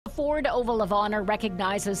Ford Oval of Honor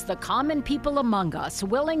recognizes the common people among us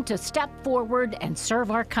willing to step forward and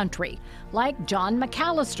serve our country, like John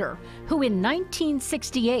McAllister, who in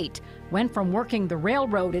 1968 went from working the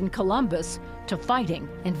railroad in Columbus to fighting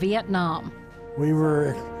in Vietnam. We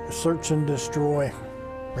were a search and destroy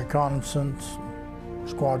reconnaissance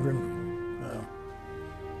squadron.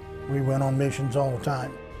 We went on missions all the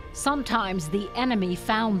time. Sometimes the enemy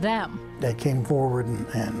found them. They came forward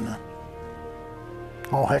and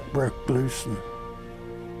all heck broke loose, and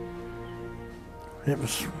it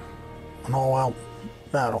was an all-out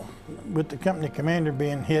battle. With the company commander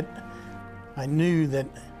being hit, I knew that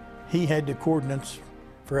he had the coordinates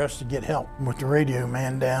for us to get help. With the radio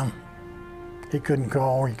man down, he couldn't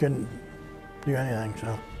call, he couldn't do anything,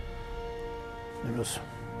 so it was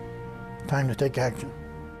time to take action.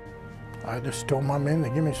 I just told my men to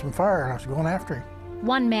give me some fire, and I was going after him.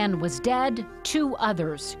 One man was dead, 2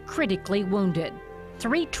 others critically wounded.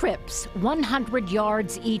 3 trips, 100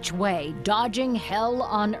 yards each way, dodging hell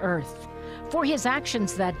on earth. For his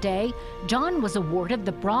actions that day, John was awarded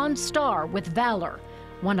the Bronze Star with Valor,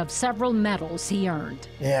 one of several medals he earned.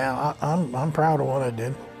 Yeah, I'm proud of what I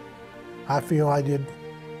did. I feel I did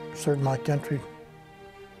serve my country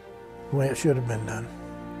the way it should have been done.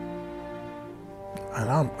 And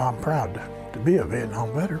I'm proud to be a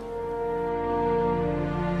Vietnam veteran.